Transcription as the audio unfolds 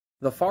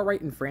The far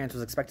right in France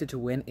was expected to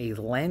win a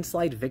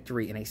landslide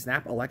victory in a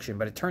snap election,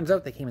 but it turns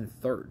out they came in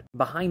third,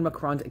 behind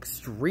Macron's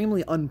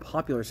extremely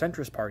unpopular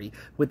centrist party,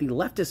 with the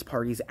leftist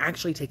parties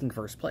actually taking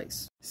first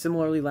place.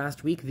 Similarly,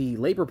 last week, the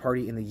Labour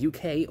Party in the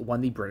UK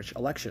won the British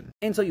election.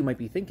 And so you might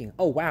be thinking,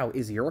 oh wow,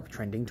 is Europe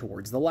trending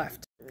towards the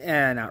left?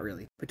 Not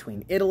really.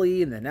 Between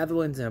Italy and the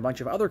Netherlands and a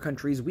bunch of other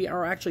countries, we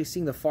are actually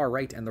seeing the far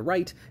right and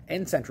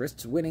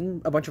centrists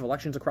winning a bunch of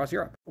elections across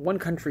Europe. One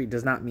country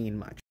does not mean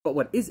much. But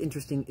what is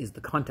interesting is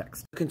the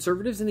context. The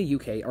Conservatives in the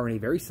UK are in a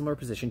very similar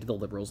position to the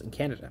Liberals in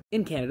Canada.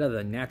 In Canada,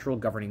 the natural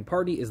governing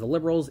party is the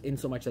Liberals, in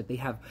so much that they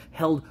have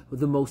held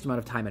the most amount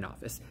of time in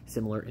office.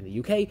 Similar in the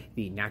UK,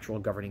 the natural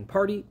governing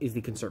party is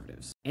the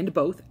Conservatives. And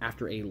both,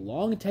 after a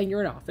long tenure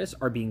in office,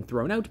 are being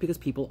thrown out because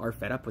people are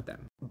fed up with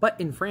them. But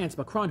in France,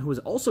 Macron, who is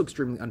also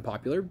extremely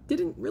unpopular,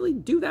 didn't really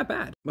do that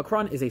bad.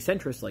 Macron is a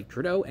centrist like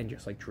Trudeau, and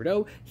just like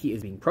Trudeau, he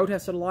is being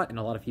protested a lot, and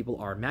a lot of people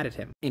are mad at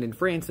him. And in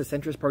France, the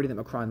centrist party that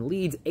Macron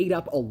leads ate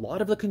up a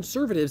lot of the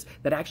conservatives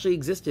that actually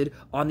existed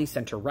on the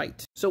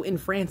center-right. So in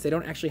France, they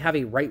don't actually have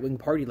a right-wing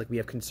party like we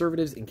have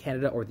conservatives in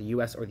Canada or the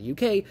US or the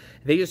UK,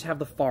 they just have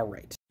the far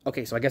right.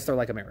 Okay, so I guess they're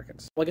like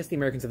Americans. Well, I guess the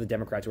Americans have the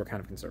Democrats who are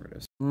kind of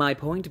conservatives. My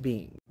point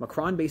being,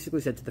 Macron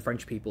basically said to the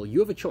French people, you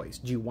have a choice.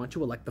 Do you want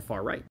to elect the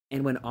far right?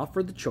 And when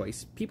offered the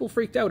choice, people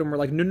freaked out and were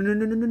like, no, no,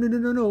 no, no, no, no, no,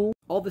 no, no.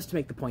 All this to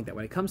make the point that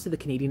when it comes to the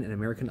Canadian and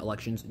American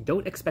elections,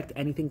 don't expect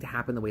anything to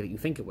happen the way that you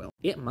think it will.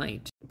 It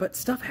might, but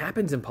stuff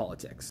happens in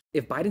politics.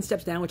 If Biden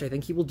steps down, which I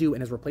think he will do,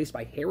 and is replaced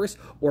by Harris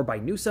or by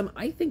Newsom,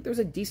 I think there's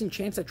a decent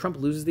chance that Trump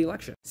loses the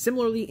election.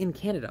 Similarly, in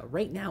Canada,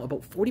 right now,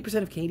 about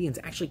 40% of Canadians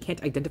actually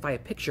can't identify a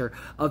picture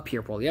of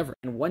Pierre Poilievre.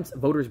 And once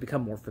voters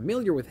become more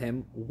familiar with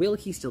him, will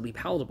he still be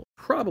palatable?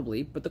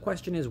 Probably, but the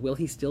question is, will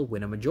he still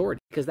win a majority?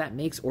 Because that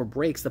makes or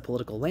breaks the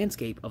political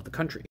landscape of the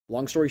country.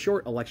 Long story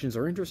short, elections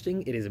are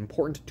interesting. It is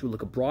important to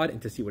look abroad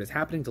and to see what is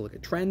happening, to look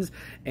at trends,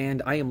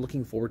 and I am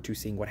looking forward to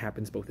seeing what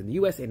happens both in the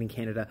US and in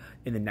Canada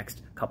in the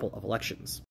next couple of elections.